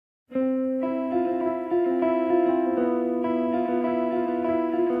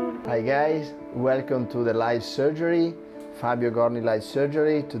Hi guys, welcome to the live surgery, Fabio Gorni live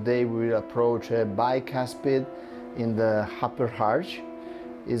surgery. Today we will approach a bicuspid in the upper arch.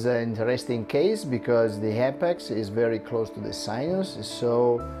 It's an interesting case because the apex is very close to the sinus,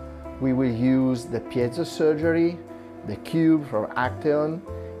 so we will use the piezo surgery, the cube from Acteon,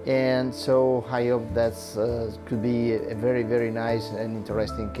 and so I hope that could be a very nice and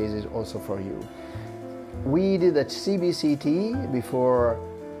interesting case also for you. We did a CBCT before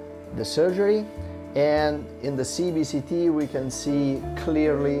the surgery, and in the CBCT we can see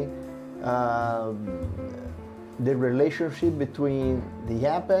clearly the relationship between the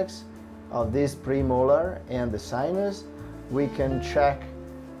apex of this premolar and the sinus. We can check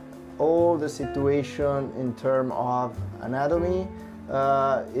all the situation in terms of anatomy.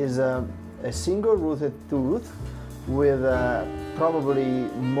 Is a single rooted tooth with probably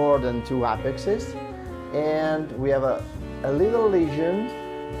more than two apexes, and we have a little lesion,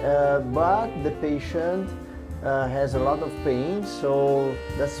 but the patient has a lot of pain, so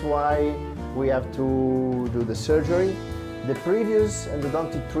that's why we have to do the surgery. The previous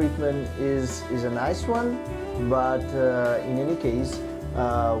endodontic treatment is a nice one, but in any case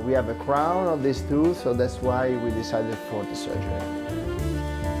we have a crown of this tooth, so that's why we decided for the surgery.